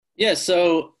Yeah,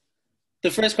 so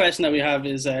the first question that we have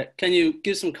is can you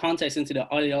give some context into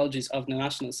the ideologies of the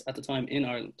nationalists at the time in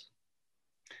Ireland?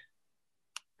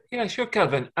 Yeah, sure,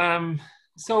 Kelvin.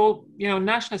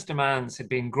 Nationalist demands had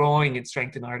been growing in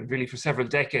strength in Ireland really for several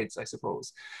decades, I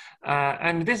suppose.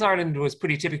 And this Ireland was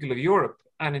pretty typical of Europe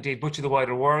and indeed much of the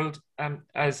wider world,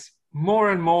 as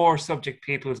more and more subject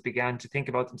peoples began to think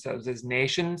about themselves as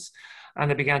nations, and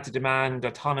they began to demand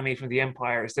autonomy from the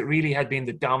empires that really had been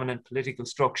the dominant political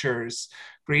structures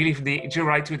really from the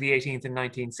right through the 18th and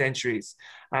 19th centuries.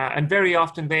 And very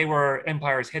often they were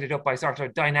empires headed up by sort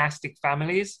of dynastic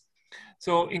families.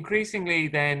 So increasingly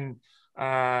then,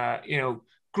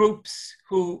 groups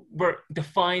who were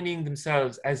defining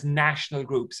themselves as national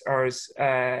groups or as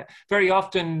very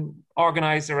often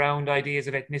organized around ideas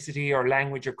of ethnicity or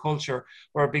language or culture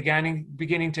were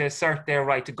beginning to assert their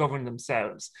right to govern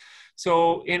themselves.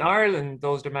 So in Ireland,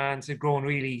 those demands had grown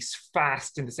really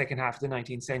fast in the second half of the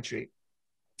 19th century.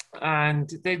 And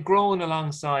they'd grown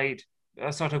alongside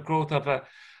a sort of growth of a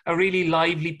really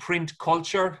lively print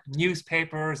culture,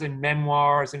 newspapers and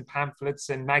memoirs and pamphlets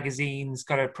and magazines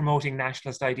kind of promoting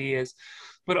nationalist ideas,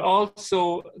 but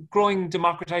also growing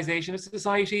democratization of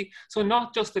society. So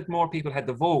not just that more people had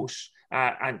the vote,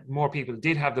 and more people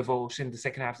did have the vote in the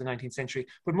second half of the 19th century,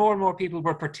 but more and more people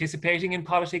were participating in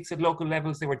politics at local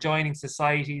levels. They were joining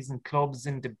societies and clubs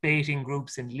and debating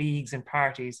groups and leagues and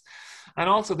parties. And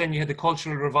also then you had the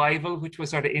cultural revival, which was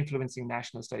sort of influencing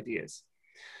nationalist ideas.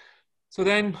 So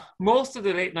then most of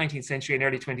the late 19th century and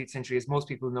early 20th century, as most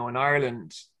people know in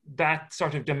Ireland, that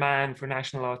sort of demand for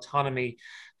national autonomy,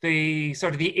 the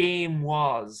aim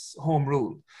was home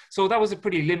rule. So that was a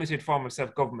pretty limited form of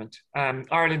self-government.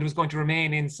 Ireland was going to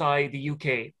remain inside the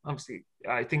UK. Obviously,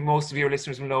 I think most of your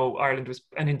listeners will know Ireland was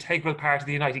an integral part of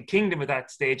the United Kingdom at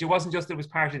that stage. It wasn't just that it was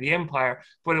part of the empire,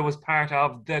 but it was part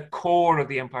of the core of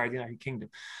the empire of the United Kingdom.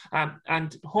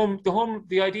 And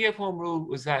the idea of home rule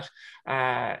was that,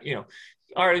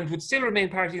 Ireland would still remain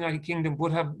part of the United Kingdom,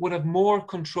 would have more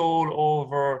control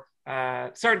over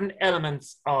certain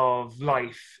elements of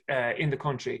life in the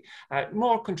country,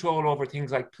 more control over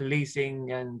things like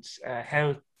policing and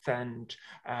health and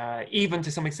even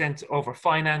to some extent over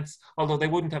finance, although they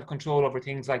wouldn't have control over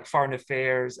things like foreign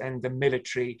affairs and the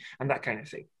military and that kind of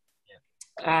thing.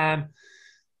 Yeah.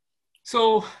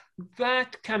 So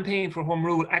that campaign for home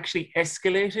rule actually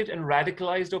escalated and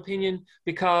radicalized opinion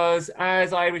because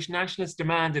as Irish nationalists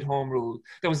demanded home rule,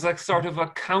 there was like sort of a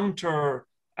counter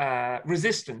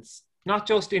resistance, not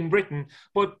just in Britain,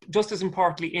 but just as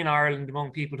importantly in Ireland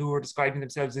among people who were describing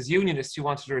themselves as unionists who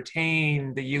wanted to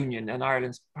retain the union and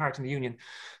Ireland's part in the union.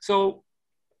 So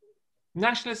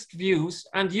nationalist views,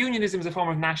 and unionism is a form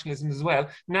of nationalism as well,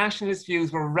 nationalist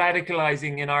views were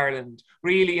radicalizing in Ireland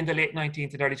really in the late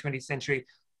 19th and early 20th century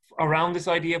around this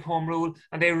idea of home rule,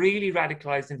 and they really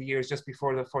radicalized in the years just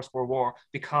before the First World War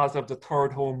because of the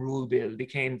Third Home Rule Bill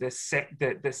became the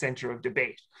center of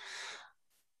debate.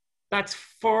 That's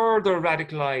further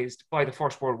radicalized by the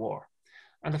First World War.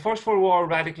 And the First World War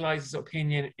radicalizes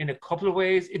opinion in a couple of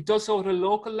ways. It does so at a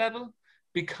local level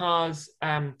because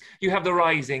you have the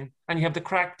Rising and you have the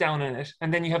crackdown on it,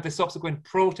 and then you have the subsequent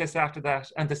protests after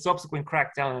that and the subsequent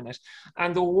crackdown on it.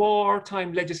 And the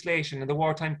wartime legislation and the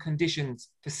wartime conditions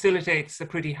facilitates a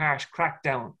pretty harsh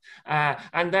crackdown.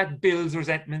 And that builds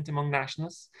resentment among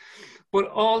nationalists. But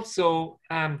also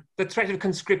the threat of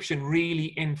conscription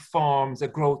really informs a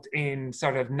growth in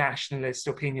sort of nationalist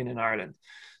opinion in Ireland.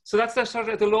 So that's sort of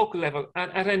at the local level.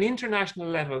 And at an international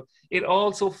level, it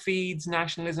also feeds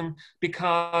nationalism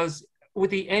because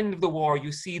with the end of the war,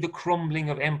 you see the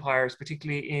crumbling of empires,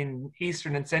 particularly in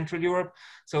Eastern and Central Europe.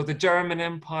 So the German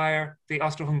Empire, the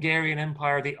Austro-Hungarian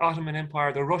Empire, the Ottoman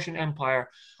Empire, the Russian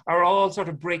Empire are all sort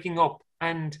of breaking up,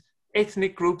 and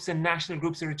ethnic groups and national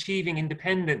groups are achieving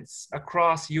independence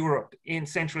across Europe, in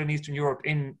Central and Eastern Europe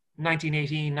in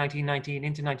 1918, 1919,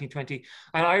 into 1920.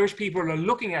 And Irish people are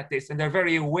looking at this and they're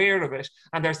very aware of it.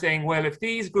 And they're saying, well, if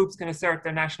these groups can assert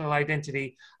their national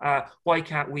identity, why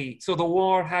can't we? So the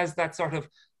war has that sort of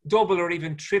double or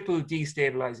even triple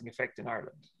destabilizing effect in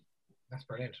Ireland. That's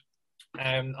brilliant.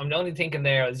 I'm only thinking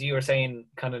there, as you were saying,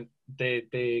 kind of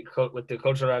with the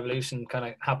Cultural Revolution kind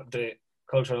of happened, the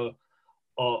cultural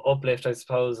uplift, I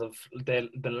suppose, of the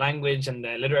language and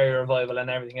the literary revival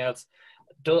and everything else.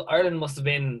 Ireland must have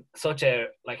been such a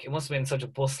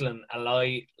bustling,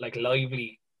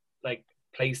 lively,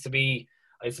 place to be,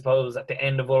 I suppose, at the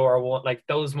end of World War One. Like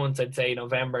those months, I'd say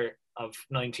November of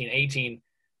 1918,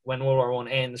 when World War One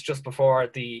ends, just before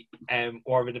the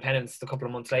War of Independence, a couple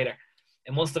of months later.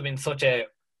 It must have been such a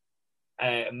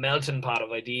melting pot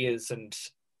of ideas and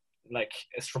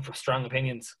strong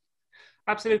opinions.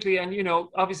 Absolutely. And, you know,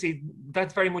 obviously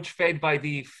that's very much fed by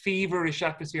the feverish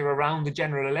atmosphere around the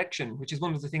general election, which is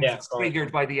one of the things that's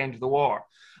triggered by the end of the war.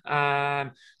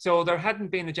 So there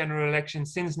hadn't been a general election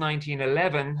since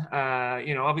 1911.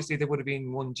 You know, obviously there would have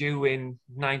been one due in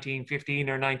 1915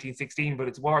 or 1916, but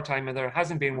it's wartime and there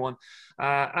hasn't been one.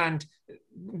 And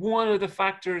one of the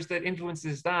factors that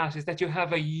influences that is that you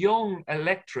have a young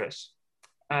electorate,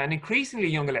 an increasingly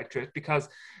young electorate, because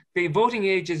the voting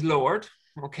age is lowered,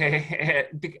 okay,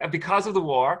 because of the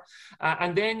war,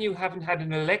 and then you haven't had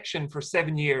an election for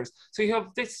 7 years. So you have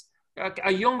this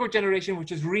a younger generation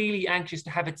which is really anxious to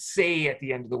have its say at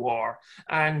the end of the war,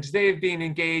 and they've been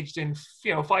engaged in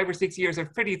 5 or 6 years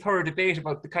of pretty thorough debate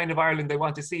about the kind of Ireland they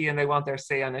want to see, and they want their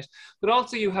say on it. But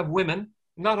also you have women,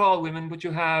 not all women, but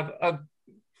you have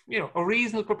a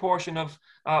reasonable proportion of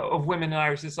women in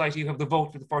Irish society who have the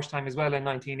vote for the first time as well in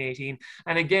 1918.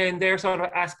 And again, their sort of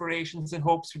aspirations and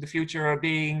hopes for the future are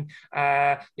being,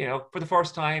 for the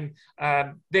first time,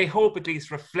 they hope at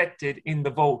least reflected in the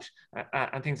vote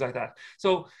and things like that.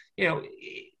 So,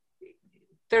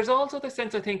 there's also the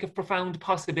sense, I think, of profound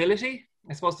possibility,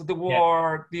 I suppose, that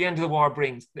the end of the war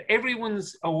brings.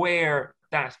 Everyone's aware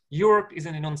that Europe is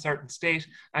in an uncertain state,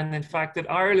 and in fact that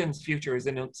Ireland's future is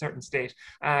in an uncertain state,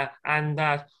 and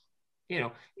that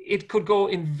it could go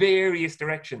in various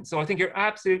directions. So I think you're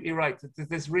absolutely right that there's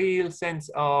this real sense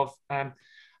of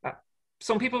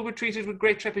some people would treat it with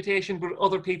great trepidation, but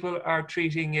other people are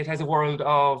treating it as a world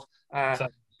of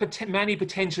many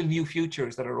potential new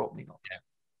futures that are opening up. Yeah,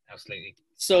 absolutely.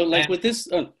 So, like with this,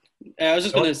 I was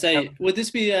just going to say, would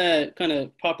this be kind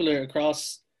of popular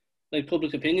across like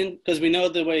public opinion? Because we know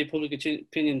the way public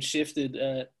opinion shifted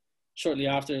shortly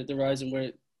after the Rising,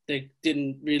 where they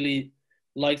didn't really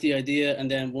like the idea,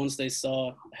 and then once they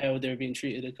saw how they were being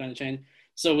treated, it kind of changed.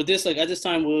 So with this, like at this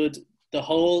time, would the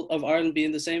whole of Ireland be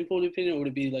in the same public opinion, or would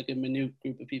it be like a minute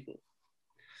group of people?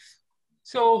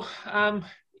 So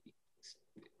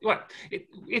well,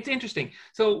 it's interesting.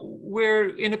 So we're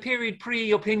in a period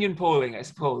pre-opinion polling, I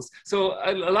suppose. So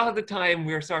a lot of the time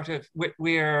we're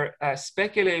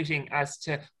speculating as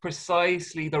to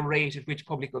precisely the rate at which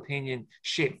public opinion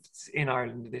shifts in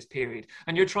Ireland in this period.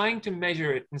 And you're trying to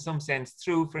measure it in some sense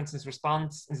through, for instance,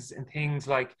 responses in things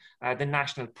like the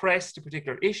national press to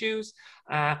particular issues,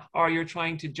 or you're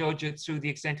trying to judge it through the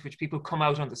extent to which people come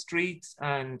out on the streets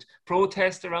and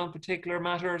protest around particular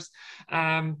matters.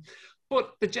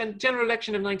 But the general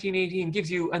election of 1918 gives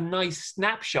you a nice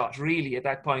snapshot, really, at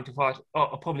that point of what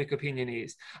a public opinion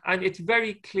is. And it's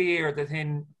very clear that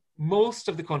in most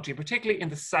of the country, particularly in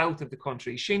the south of the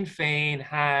country, Sinn Féin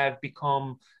have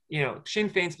become, Sinn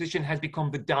Féin's position has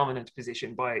become the dominant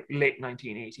position by late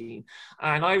 1918.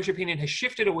 And Irish opinion has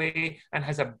shifted away and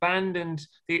has abandoned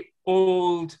the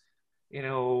old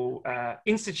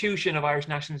institution of Irish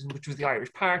nationalism, which was the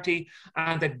Irish Party,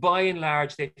 and that by and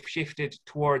large they've shifted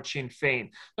towards Sinn Féin.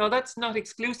 Now, that's not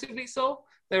exclusively so.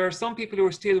 There are some people who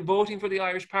are still voting for the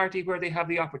Irish Party where they have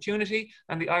the opportunity,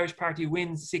 and the Irish Party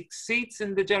wins 6 seats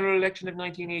in the general election of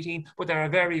 1918, but they're a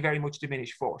very, very much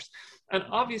diminished force. And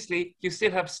obviously, you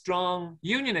still have strong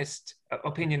unionist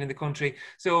opinion in the country.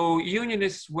 So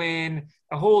unionists win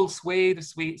a whole swathe of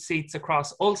seats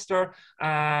across Ulster,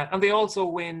 and they also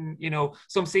win,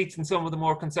 some seats in some of the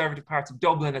more conservative parts of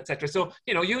Dublin, etc. So,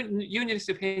 unionist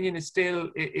opinion is still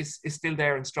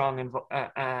there and strong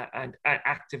and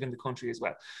active in the country as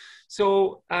well.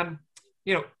 So,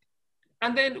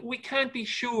 and then we can't be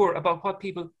sure about what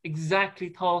people exactly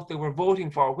thought they were voting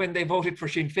for when they voted for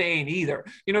Sinn Féin either.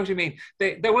 You know what I mean?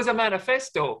 There was a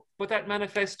manifesto, but that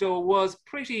manifesto was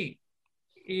pretty,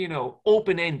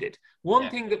 open-ended.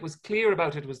 One thing that was clear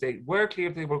about it was they were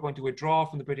clear they were going to withdraw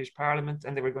from the British Parliament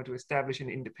and they were going to establish an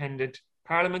independent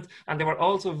parliament. And they were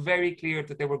also very clear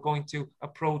that they were going to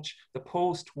approach the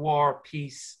post-war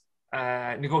peace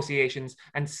negotiations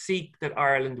and seek that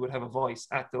Ireland would have a voice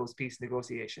at those peace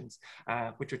negotiations,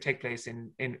 which would take place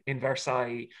in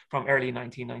Versailles from early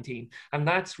 1919. And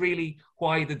that's really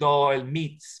why the Dáil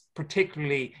meets,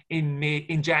 particularly in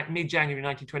mid-January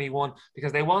 1921,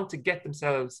 because they want to get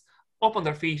themselves up on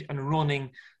their feet and running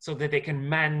so that they can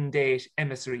mandate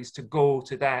emissaries to go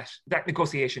to that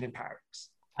negotiation in Paris.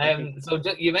 So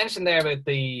you mentioned there about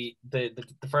the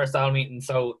first Dáil meeting.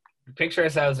 So picture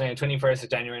ourselves now, 21st of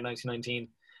January 1919.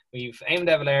 We've Eamon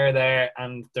de Valera there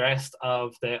and the rest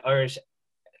of the Irish,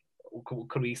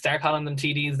 could we start calling them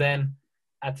TDs then?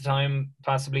 At the time,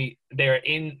 possibly. They were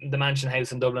in the Mansion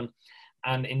House in Dublin.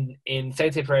 And in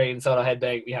South Tipperary and Solo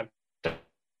Headbeg, we have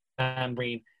Dan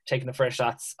Breen taking the first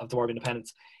shots of the War of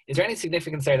Independence. Is there any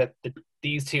significance there that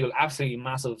these two absolutely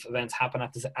massive events happen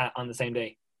on the same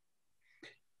day?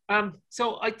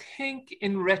 So I think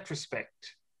in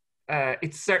retrospect,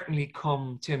 it's certainly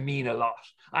come to mean a lot.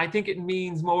 I think it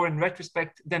means more in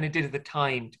retrospect than it did at the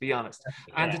time, to be honest.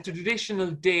 Yeah. And the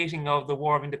traditional dating of the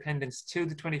War of Independence to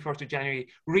the 21st of January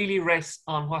really rests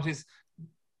on what is,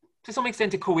 to some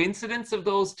extent, a coincidence of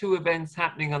those two events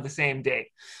happening on the same day.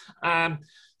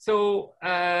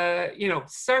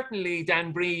 Certainly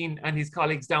Dan Breen and his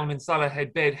colleagues down in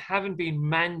Salahead Bed haven't been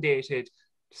mandated,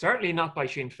 certainly not by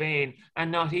Sinn Féin, and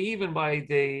not even by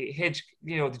the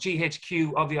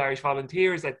GHQ of the Irish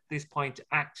Volunteers at this point to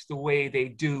act the way they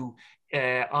do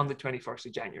on the 21st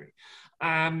of January.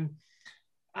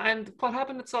 And what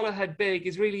happened at Salahead Beg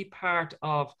is really part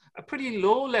of a pretty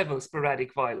low-level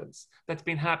sporadic violence that's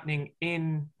been happening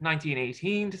in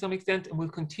 1918 to some extent, and will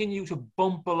continue to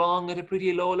bump along at a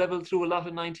pretty low level through a lot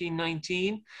of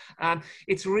 1919.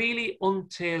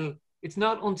 It's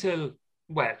not until,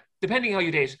 well, depending how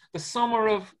you date, the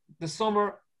summer,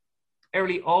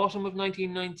 early autumn of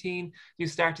 1919, you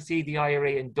start to see the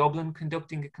IRA in Dublin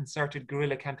conducting a concerted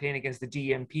guerrilla campaign against the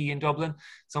DMP in Dublin.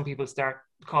 Some people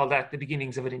call that the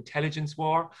beginnings of an intelligence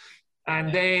war.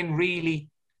 And then really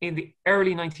in the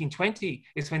early 1920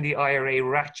 is when the IRA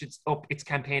ratchets up its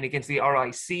campaign against the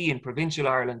RIC in provincial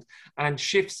Ireland and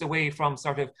shifts away from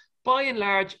sort of, by and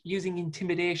large, using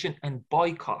intimidation and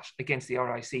boycott against the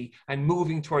RIC and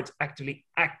moving towards actively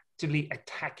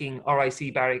attacking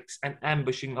RIC barracks and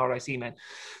ambushing RIC men.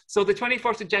 So the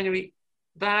 21st of January,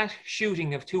 that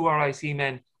shooting of two RIC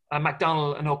men,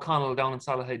 MacDonald and O'Connell down in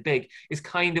Salahead Beg, is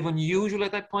kind of unusual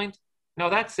at that point. Now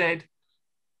that said,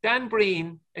 Dan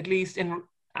Breen, at least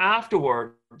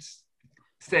afterwards,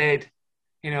 said,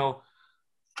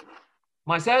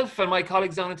 myself and my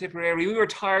colleagues down in Tipperary, we were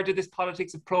tired of this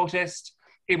politics of protest.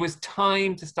 It was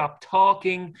time to stop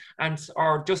talking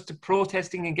or just to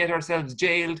protesting and get ourselves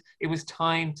jailed. It was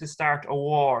time to start a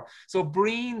war. So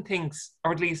Breen thinks,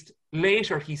 or at least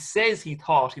later he says he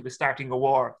thought he was starting a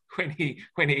war when he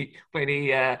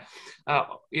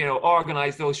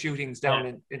organized those shootings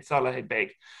down in Salahead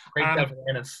Beg. Great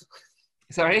self-awareness.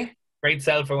 Sorry? Great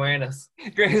self-awareness.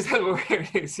 Great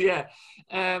self-awareness, yeah.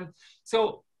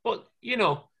 But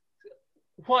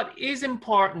what is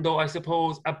important though, I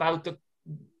suppose, about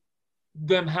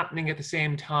them happening at the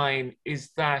same time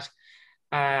is that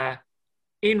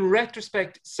in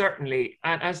retrospect, certainly,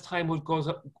 and as time would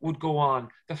go on,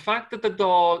 the fact that the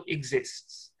Dáil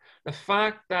exists, the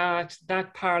fact that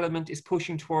that parliament is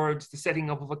pushing towards the setting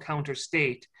up of a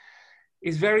counter-state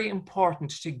is very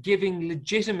important to giving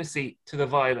legitimacy to the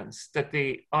violence that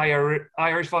the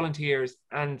Irish Volunteers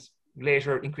and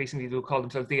later increasingly they'll call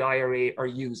themselves the IRA are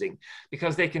using,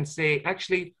 because they can say,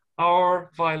 actually, our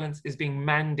violence is being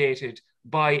mandated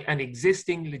by an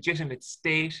existing legitimate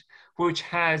state, which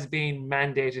has been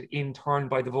mandated in turn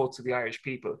by the votes of the Irish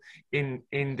people in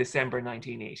December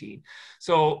 1918.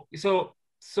 So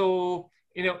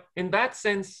in that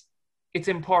sense, it's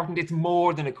important. It's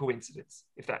more than a coincidence,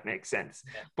 if that makes sense.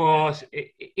 Yeah. But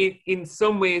in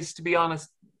some ways, to be honest,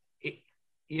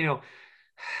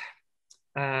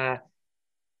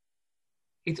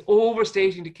 it's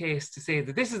overstating the case to say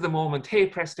that this is the moment, hey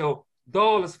presto,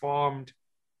 Dáil is formed,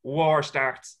 war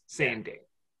starts, same day.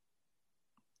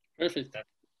 Perfect.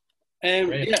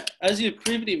 As you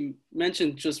previously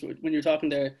mentioned, just when you're talking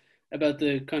there about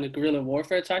the kind of guerrilla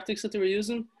warfare tactics that they were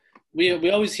using, we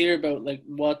always hear about like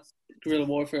what guerrilla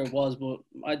warfare was, but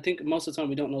I think most of the time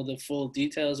we don't know the full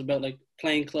details about like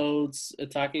plain clothes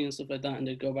attacking and stuff like that, and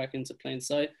they go back into plain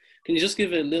sight. Can you just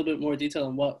give a little bit more detail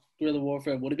on what guerrilla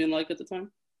warfare would have been like at the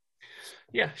time?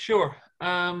 Yeah, sure.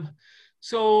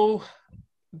 So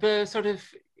the sort of,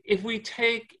 if we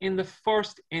take in the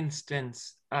first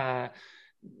instance,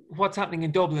 what's happening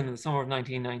in Dublin in the summer of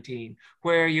 1919,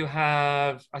 where you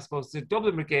have, I suppose, the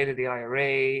Dublin Brigade of the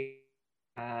IRA.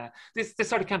 This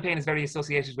sort of campaign is very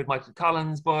associated with Michael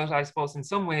Collins, but I suppose in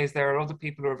some ways there are other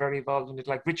people who are very involved in it,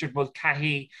 like Richard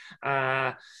Mulcahy,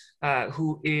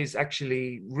 who is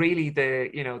actually really the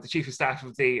chief of staff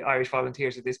of the Irish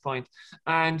Volunteers at this point.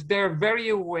 And they're very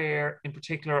aware in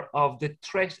particular of the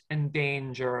threat and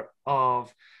danger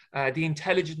of the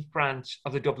intelligence branch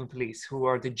of the Dublin Police, who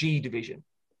are the G Division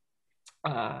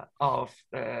of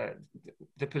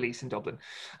the police in Dublin.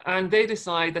 And they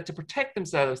decide that to protect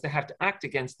themselves, they have to act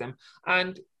against them.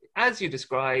 And as you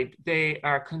described, they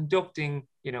are conducting,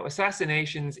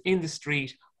 assassinations in the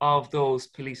street of those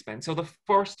policemen. So the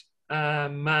first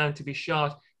man to be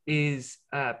shot is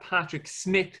Patrick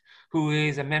Smith, who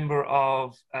is a member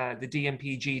of the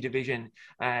DMPG division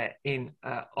in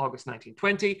August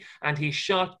 1920, and he's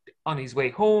shot on his way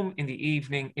home in the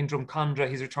evening in Drumcondra.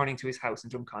 He's returning to his house in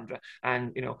Drumcondra,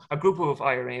 and a group of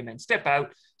IRA men step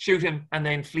out, shoot him, and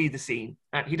then flee the scene.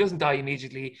 He doesn't die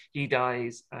immediately. He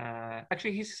dies.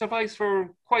 Actually, he survives for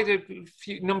quite a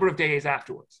number of days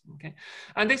afterwards. Okay,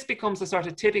 and this becomes a sort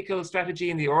of typical strategy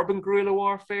in the urban guerrilla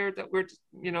warfare that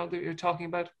you're talking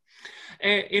about.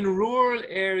 In rural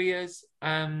areas,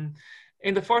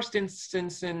 in the first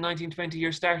instance in 1920,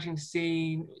 you're starting to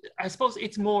see, I suppose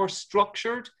it's more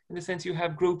structured in the sense you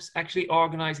have groups actually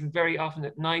organizing very often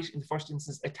at night, in the first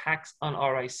instance, attacks on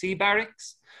RIC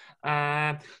barracks,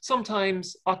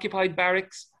 sometimes occupied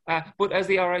barracks, but as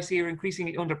the RIC are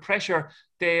increasingly under pressure,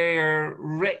 they're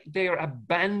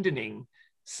abandoning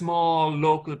small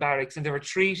local barracks and they're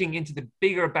retreating into the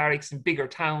bigger barracks in bigger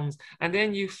towns. And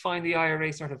then you find the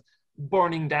IRA sort of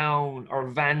burning down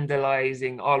or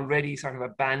vandalizing already sort of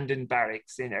abandoned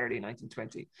barracks in early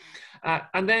 1920.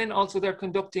 And then also they're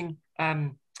conducting,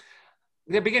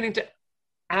 they're beginning to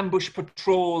ambush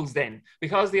patrols then,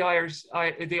 because the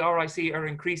RIC are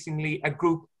increasingly a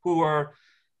group who are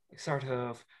sort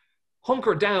of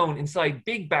hunkered down inside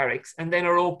big barracks and then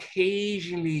are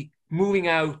occasionally moving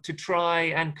out to try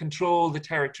and control the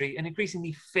territory and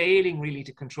increasingly failing really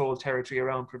to control territory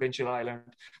around Provincial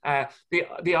Ireland.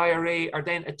 The IRA are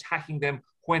then attacking them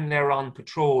when they're on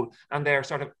patrol, and they're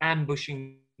sort of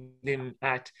ambushing them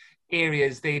at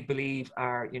areas they believe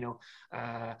are,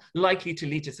 likely to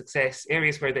lead to success,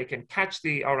 areas where they can catch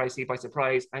the RIC by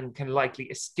surprise and can likely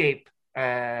escape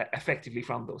effectively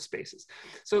from those spaces.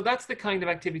 So that's the kind of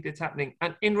activity that's happening.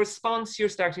 And in response, you're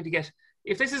starting to get,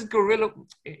 if this is guerrilla,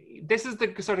 this is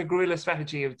the sort of guerrilla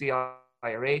strategy of the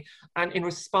IRA, and in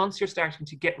response, you're starting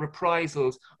to get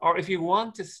reprisals, or if you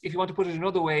want to put it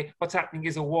another way, what's happening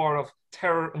is a war of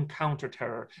terror and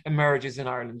counter-terror emerges in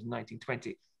Ireland in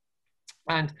 1920.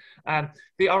 And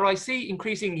the RIC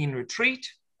increasingly in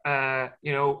retreat, for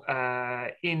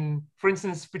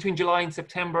instance, between July and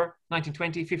September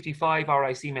 1920, 55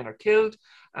 RIC men are killed.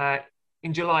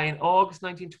 In July and August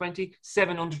 1920,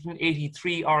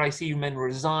 783 RIC men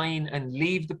resign and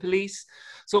leave the police.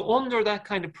 So under that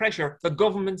kind of pressure, the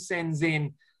government sends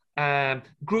in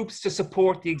groups to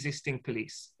support the existing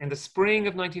police. In the spring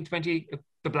of 1920,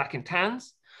 the Black and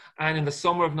Tans, and in the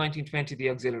summer of 1920,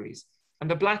 the auxiliaries. And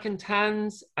the Black and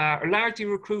Tans are largely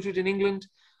recruited in England,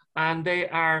 and they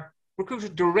are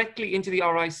recruited directly into the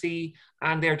RIC,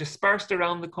 and they're dispersed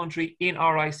around the country in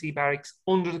RIC barracks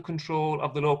under the control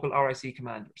of the local RIC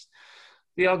commanders.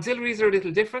 The auxiliaries are a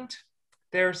little different.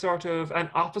 They're sort of an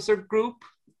officer group,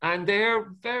 and they're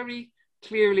very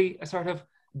clearly a sort of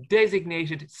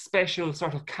designated special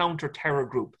sort of counter-terror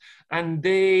group. And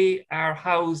they are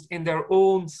housed in their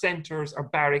own centres or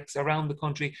barracks around the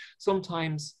country,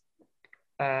 sometimes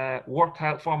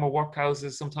former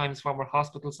workhouses, sometimes former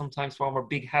hospitals, sometimes former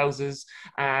big houses,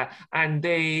 and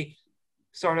they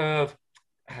sort of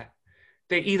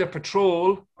they either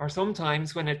patrol, or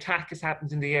sometimes when an attack has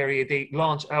happened in the area, they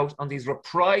launch out on these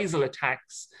reprisal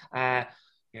attacks,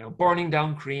 burning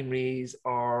down creameries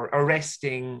or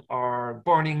arresting or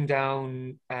burning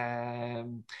down,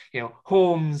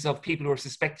 homes of people who are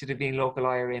suspected of being local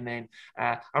IRA men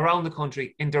around the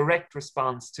country in direct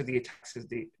response to the attacks of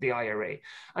the IRA.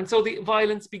 And so the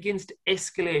violence begins to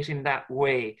escalate in that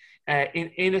way,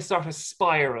 in a sort of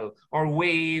spiral or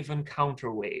wave and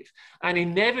counter wave. And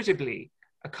inevitably,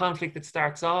 a conflict that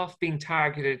starts off being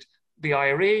targeted, the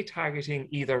IRA targeting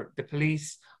either the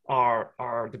police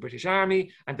or the British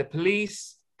Army, and the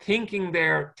police thinking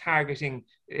they're targeting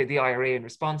the IRA in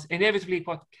response. Inevitably,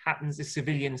 what happens is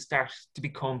civilians start to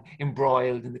become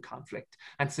embroiled in the conflict,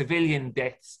 and civilian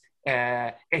deaths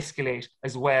escalate,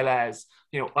 as well as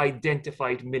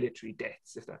identified military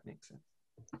deaths, if that makes sense.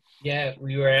 Yeah,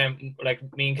 we were like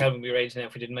me and Kelvin, we were raging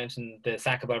if we didn't mention the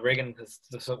sack of Balbriggan, because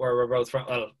that's where we're both from.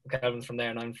 Well, Kelvin's from there,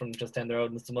 and I'm from just down the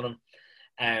road in Stillmunnan.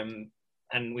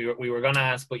 And we were going to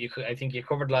ask, but I think you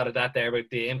covered a lot of that there about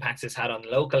the impacts it's had on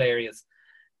local areas.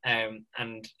 And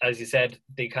as you said,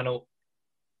 they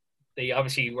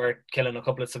obviously were killing a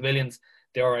couple of civilians.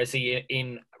 The RIC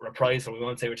in reprisal, we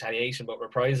won't say retaliation, but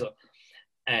reprisals.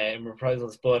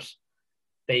 But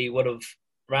they would have,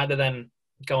 rather than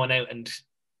going out and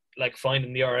like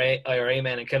finding the IRA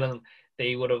men and killing them,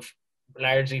 they would have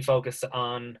largely focused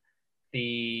on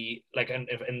the,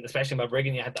 and especially in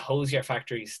Balbriggan, you had the hosier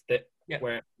factories that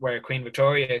where Queen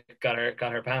Victoria got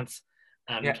her pants,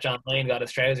 and John Lane got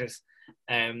his trousers.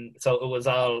 So it was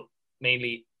all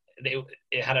mainly,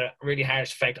 it had a really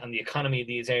harsh effect on the economy of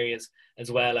these areas,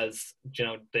 as well as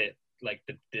the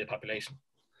population.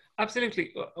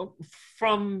 Absolutely.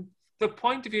 From the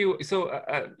point of view, so,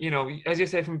 as you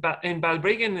say, in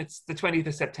Balbriggan, it's the 20th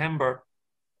of September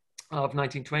of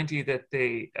 1920 that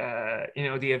the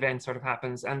event sort of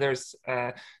happens, and there's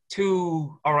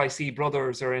two RIC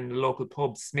brothers are in the local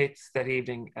pub, Smith's, that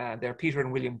evening. They're Peter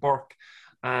and William Burke,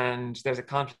 and there's a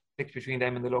conflict between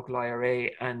them and the local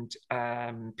IRA, and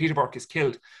Peter Burke is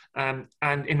killed. And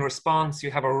in response,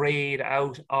 you have a raid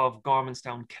out of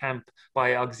Gormanstown camp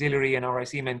by auxiliary and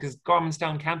RIC men, because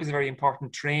Gormanstown camp is a very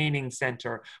important training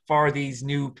centre for these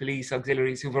new police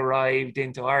auxiliaries who've arrived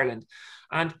into Ireland.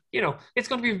 And, it's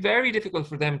going to be very difficult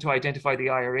for them to identify the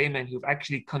IRA men who've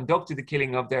actually conducted the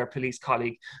killing of their police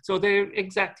colleague. So they're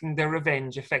exacting their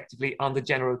revenge effectively on the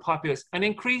general populace. And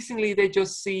increasingly, they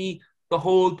just see the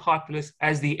whole populace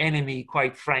as the enemy,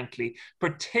 quite frankly,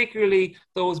 particularly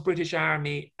those British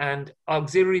Army and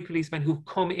auxiliary policemen who've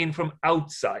come in from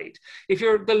outside. If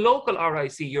you're the local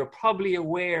RIC, you're probably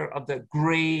aware of the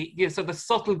the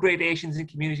subtle gradations in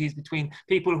communities between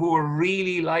people who are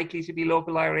really likely to be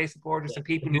local IRA supporters and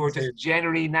people who are just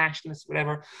generally nationalists,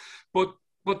 whatever. But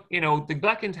the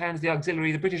Black and Tans, the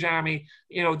auxiliary, the British Army,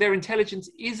 their intelligence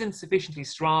isn't sufficiently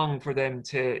strong for them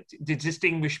to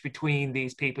distinguish between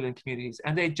these people and communities.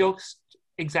 And they just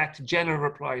exact general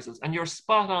reprisals. And you're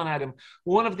spot on, Adam.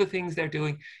 One of the things they're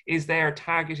doing is they're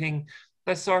targeting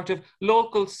the sort of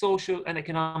local social and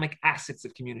economic assets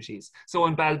of communities. So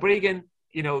in Balbriggan,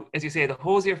 as you say, the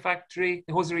hosiery factory,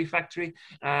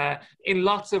 in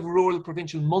lots of rural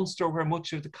provincial Munster where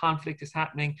much of the conflict is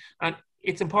happening. And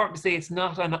it's important to say it's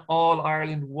not an all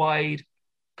Ireland-wide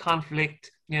conflict.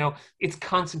 It's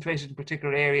concentrated in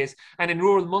particular areas. And in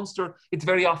rural Munster, it's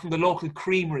very often the local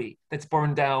creamery that's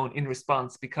burned down in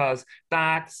response, because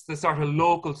that's the sort of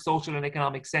local social and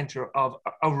economic centre of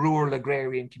a rural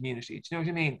agrarian community. Do you know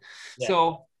what I mean? Yeah.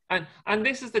 So, and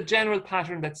this is the general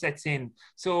pattern that sets in.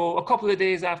 So a couple of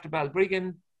days after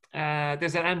Balbriggan,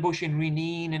 there's an ambush in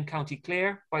Reneen in County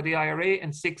Clare by the IRA,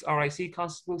 and 6 RIC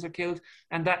constables are killed.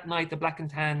 And that night, the Black and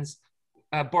Tans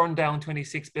burned down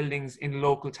 26 buildings in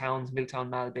local towns, Milltown,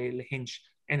 Malbay, Lahinch,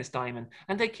 Ennisdiamond,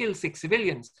 and they killed 6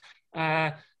 civilians.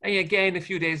 And again, a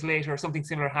few days later, something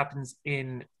similar happens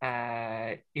in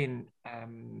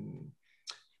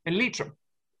Leitrim.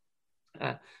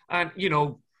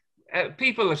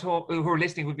 People at home who are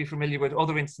listening would be familiar with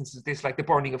other instances of this, like the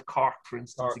burning of Cork, for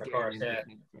instance.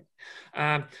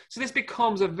 So this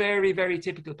becomes a very, very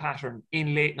typical pattern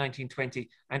in late 1920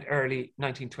 and early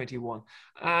 1921.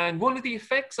 And one of the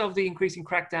effects of the increasing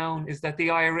crackdown is that the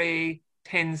IRA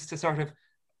tends to sort of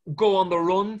go on the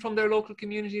run from their local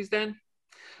communities then.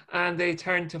 And they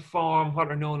turn to form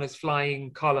what are known as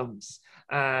flying columns.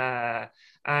 And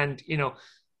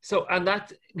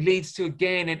that leads to,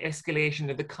 again, an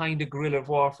escalation of the kind of guerrilla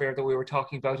warfare that we were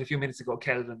talking about a few minutes ago,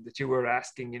 Kelvin, that you were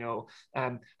asking,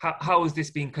 how is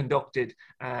this being conducted?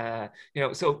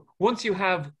 So once you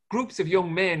have groups of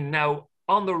young men now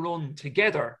on the run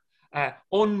together,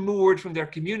 unmoored from their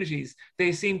communities,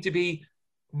 they seem to be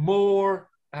more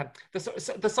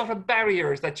the sort of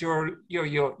barriers that your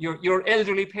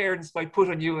elderly parents might put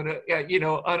on you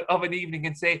of an evening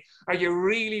and say, are you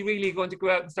really, really going to go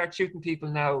out and start shooting people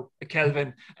now,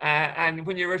 Kelvin? And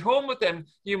when you're at home with them,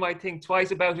 you might think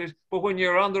twice about it. But when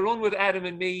you're on the run with Adam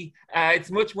and me,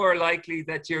 it's much more likely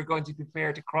that you're going to be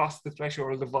prepared to cross the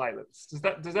threshold of violence. Does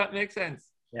that make sense?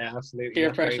 Yeah, absolutely.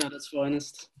 Peer pressure at its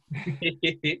finest.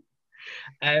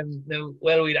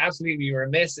 Well, we'd absolutely be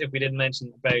remiss if we didn't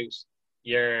mention about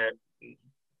your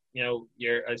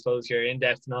I suppose your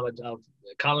in-depth knowledge of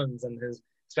Collins and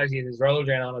especially his role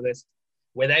during all of this,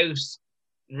 without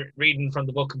reading from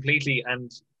the book completely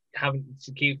and having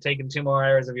to keep taking 2 more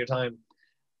hours of your time.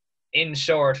 In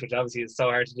short, which obviously is so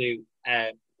hard to do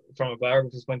from a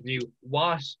biographer's point of view,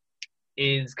 what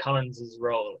is Collins's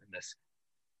role in this?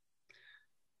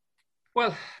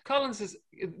 Well,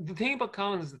 the thing about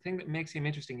Collins, the thing that makes him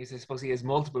interesting is, I suppose, he has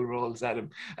multiple roles, Adam.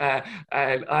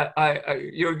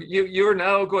 You're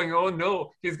now going, oh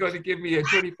no, he's going to give me a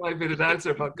 35-minute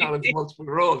answer about Collins' multiple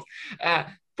roles.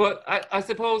 But I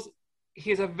suppose he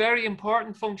has a very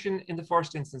important function in the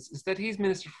first instance, is that he's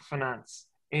Minister for Finance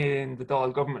in the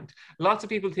Dáil government. Lots of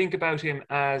people think about him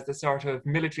as the sort of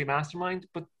military mastermind,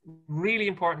 but really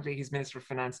importantly, he's Minister of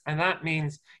Finance, and that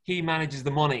means he manages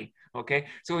the money. Okay,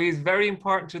 so he's very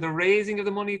important to the raising of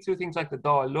the money through things like the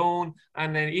Dáil loan,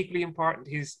 and then equally important,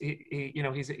 he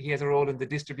has a role in the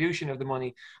distribution of the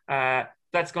money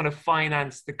that's going to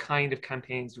finance the kind of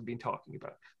campaigns we've been talking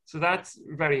about. So that's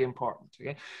very important.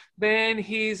 Okay, then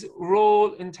his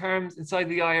role inside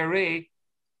the IRA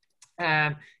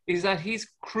is that he's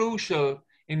crucial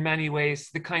in many ways,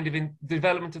 the kind of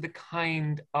development of the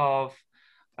kind of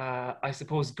I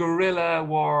suppose, guerrilla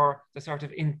war, the sort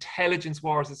of intelligence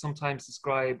wars as sometimes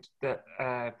described that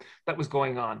that was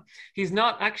going on. He's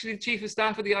not actually the chief of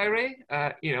staff of the IRA.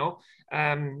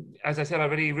 As I said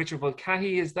already, Richard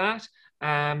Mulcahy is that.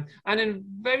 And in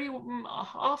very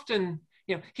often,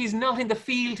 he's not in the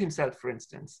field himself, for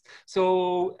instance.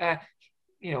 So,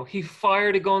 he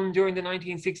fired a gun during the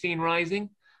 1916 Rising.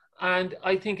 And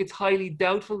I think it's highly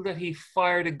doubtful that he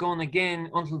fired a gun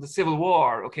again until the Civil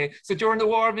War, okay? So during the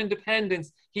War of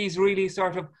Independence, he's really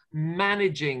sort of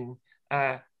managing,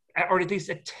 or at least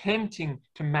attempting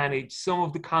to manage some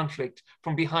of the conflict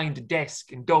from behind a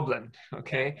desk in Dublin,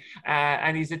 okay?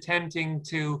 And he's attempting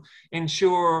to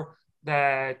ensure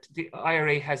that the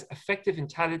IRA has effective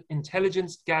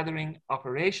intelligence gathering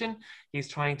operation. He's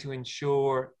trying to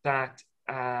ensure that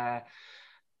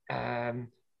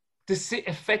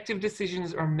effective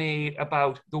decisions are made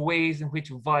about the ways in which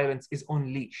violence is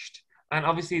unleashed. And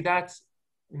obviously that's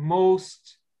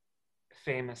most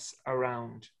famous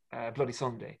around Bloody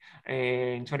Sunday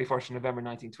in 21st of November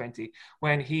 1920,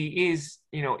 when he is,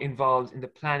 involved in the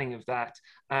planning of that.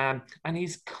 And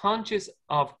he's conscious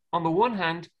of, on the one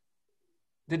hand,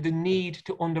 the need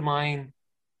to undermine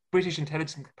British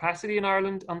intelligence capacity in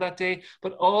Ireland on that day,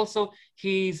 but also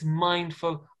he's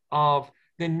mindful of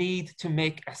the need to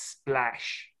make a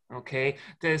splash, okay?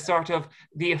 The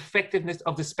effectiveness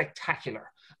of the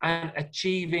spectacular and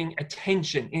achieving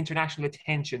attention, international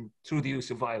attention through the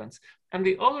use of violence. And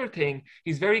the other thing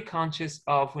he's very conscious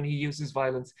of when he uses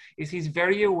violence is he's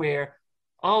very aware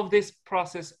of this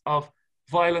process of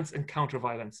violence and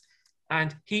counter-violence.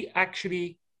 And he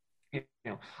actually,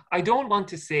 I don't want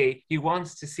to say he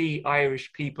wants to see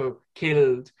Irish people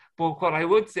killed, but what I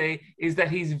would say is that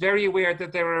he's very aware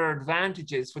that there are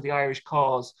advantages for the Irish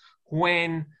cause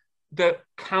when the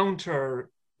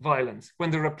counter-violence,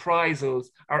 when the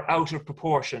reprisals are out of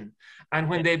proportion, and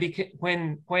when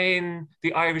when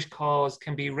the Irish cause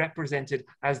can be represented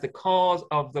as the cause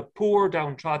of the poor,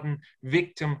 downtrodden,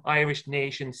 victim Irish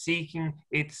nation seeking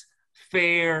its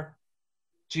fair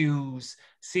Jews,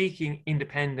 seeking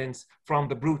independence from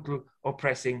the brutal,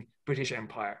 oppressing British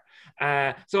Empire.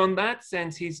 So in that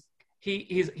sense, he's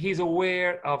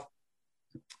aware of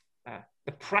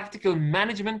the practical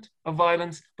management of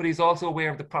violence, but he's also aware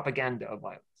of the propaganda of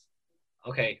violence.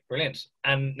 Okay, brilliant.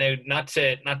 And now, not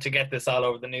to get this all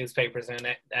over the newspapers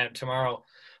tomorrow,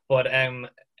 but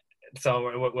so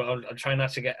I'll try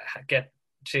not to get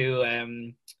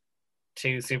too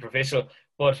superficial,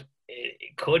 but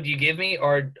could you give me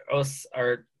or us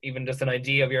or even just an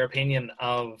idea of your opinion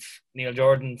of Neil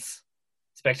Jordan's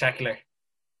spectacular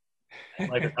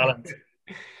Michael Collins?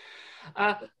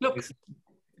 Look,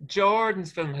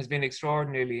 Jordan's film has been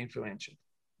extraordinarily influential.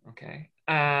 Okay,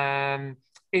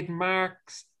 it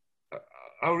marks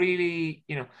a really,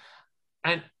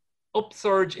 an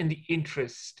upsurge in the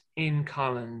interest in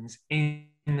Collins in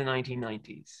the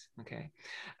 1990s. Okay,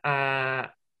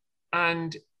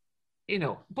 and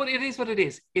but it is what it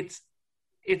is.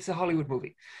 It's a Hollywood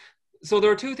movie. So there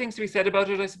are two things to be said about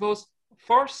it, I suppose.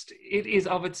 First, it is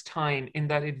of its time in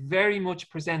that it very much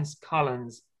presents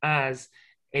Collins as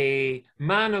a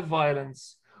man of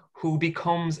violence who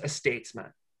becomes a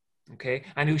statesman, okay,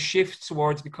 and who shifts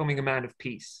towards becoming a man of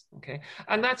peace, okay.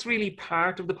 And that's really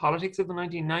part of the politics of the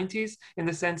 1990s, in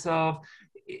the sense of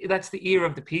that's the era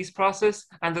of the peace process,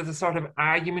 and there's a sort of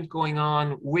argument going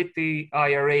on with the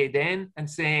IRA then, and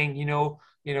saying,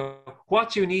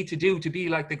 what you need to do to be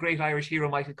like the great Irish hero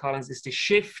Michael Collins is to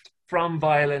shift from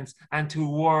violence and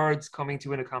towards coming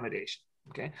to an accommodation,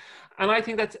 okay? And I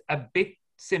think that's a bit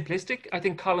simplistic. I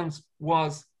think Collins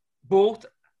was both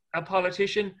a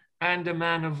politician and a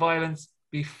man of violence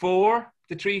before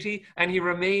the treaty, and he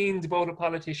remained both a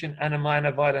politician and a man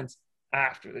of violence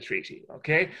after the treaty,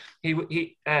 okay?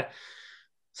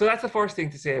 So that's the first thing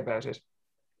to say about it.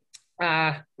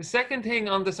 The second thing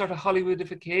on the sort of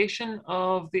Hollywoodification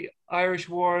of the Irish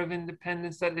War of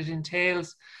Independence that it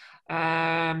entails,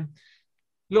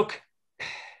 look,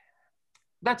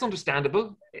 that's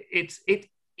understandable.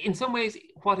 In some ways,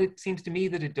 what it seems to me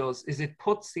that it does is it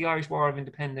puts the Irish War of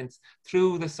Independence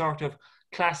through the sort of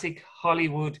classic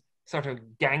Hollywood sort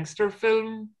of gangster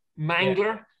film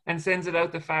mangler, and sends it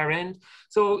out the far end.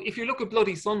 So if you look at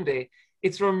Bloody Sunday,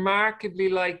 it's remarkably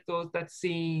like that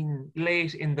scene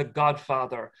late in The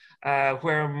Godfather,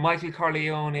 where Michael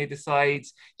Corleone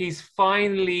decides he's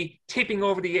finally tipping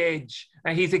over the edge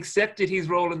and he's accepted his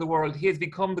role in the world. He has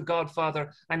become the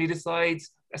Godfather, and he decides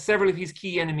several of his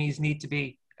key enemies need to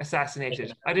be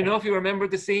assassinated. I don't know if you remember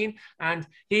the scene, and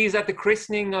he's at the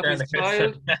christening of his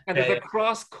child, and there's a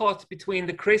cross cut between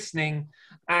the christening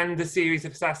and the series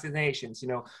of assassinations, you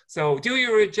know. So, do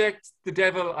you reject the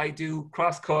devil? I do.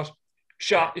 Cross cut,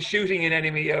 shooting an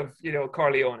enemy of, you know,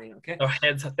 Corleone. Okay. Or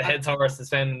the head's horse is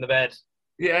found in the bed.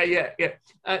 Yeah.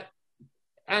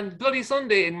 And Bloody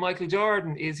Sunday in Michael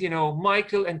Jordan is, you know,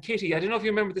 Michael and Kitty. I don't know if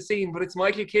you remember the scene, but it's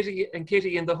Michael, Kitty, and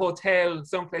Kitty in the hotel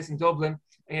someplace in Dublin,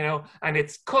 you know, and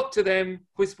it's cut to them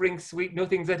whispering sweet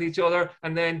nothings at each other,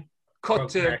 and then cut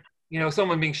to, you know,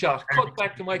 someone being shot. Cut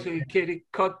back to Michael and Kitty,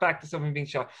 cut back to someone being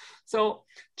shot. So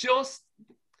just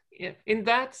in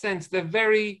that sense, the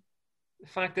very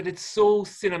fact that it's so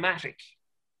cinematic,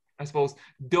 I suppose,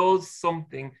 does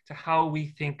something to how we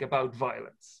think about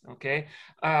violence, okay?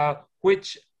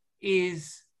 Which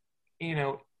is, you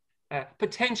know,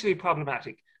 potentially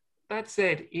problematic. That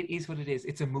said, it is what it is.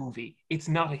 It's a movie. It's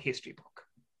not a history book.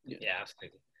 Yeah,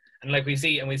 absolutely. And like we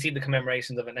see the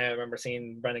commemorations of it now. I remember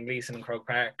seeing Brendan Gleeson in Croke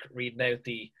Park reading out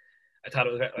I thought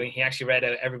it was, I mean, he actually read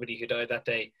out everybody who died that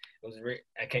day. It was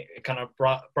it kind of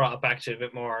brought it back to a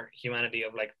bit more humanity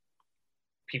of like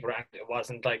people. It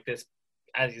wasn't like this,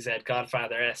 as you said,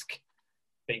 Godfather-esque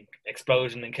big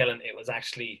explosion and killing. It was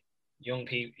actually young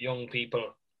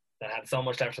people that had so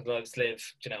much left of their lives to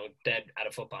live, you know, dead at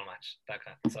a football match. That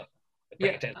kind of stuff.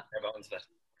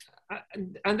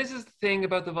 And this is the thing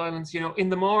about the violence, you know, in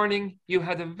the morning you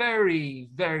had a very,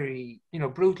 very, you know,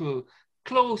 brutal,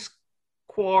 close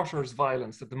quarters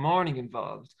violence that the morning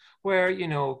involved, where, you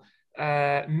know,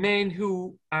 men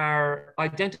who are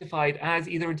identified as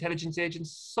either intelligence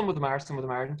agents, some of them are, some of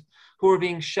them aren't, who are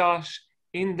being shot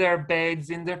in their beds,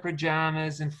 in their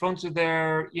pajamas, in front of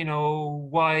their, you know,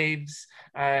 wives,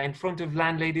 in front of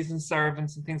landladies and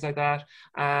servants and things like that.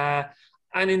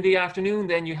 And in the afternoon,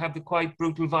 then you have the quite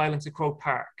brutal violence at Croke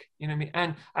Park. You know what I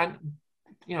mean? And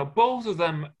you know, both of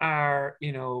them are,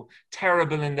 you know,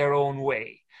 terrible in their own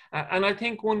way. And I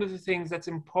think one of the things that's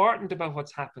important about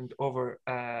what's happened over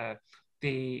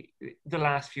the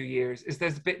last few years is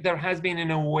there has been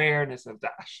an awareness of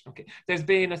that. Okay, there's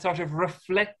been a sort of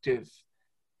reflective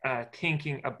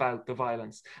thinking about the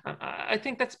violence. And I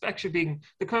think that's actually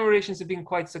the commemorations have been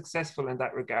quite successful in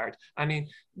that regard. I mean,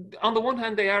 on the one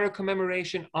hand, they are a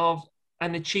commemoration of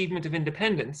an achievement of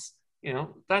independence. You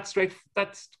know, that's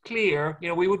clear. You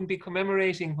know, we wouldn't be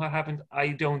commemorating what happened, I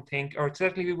don't think, or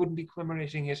certainly we wouldn't be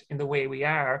commemorating it in the way we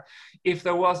are if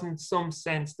there wasn't some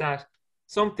sense that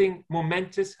something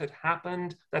momentous had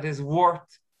happened that is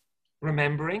worth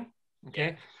remembering.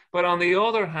 Okay. But on the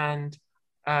other hand,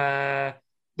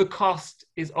 the cost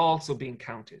is also being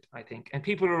counted, I think. And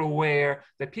people are aware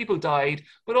that people died,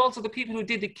 but also the people who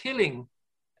did the killing,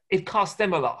 it cost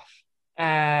them a lot.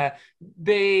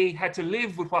 They had to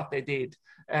live with what they did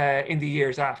in the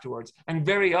years afterwards. And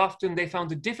very often they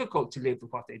found it difficult to live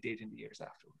with what they did in the years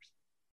afterwards.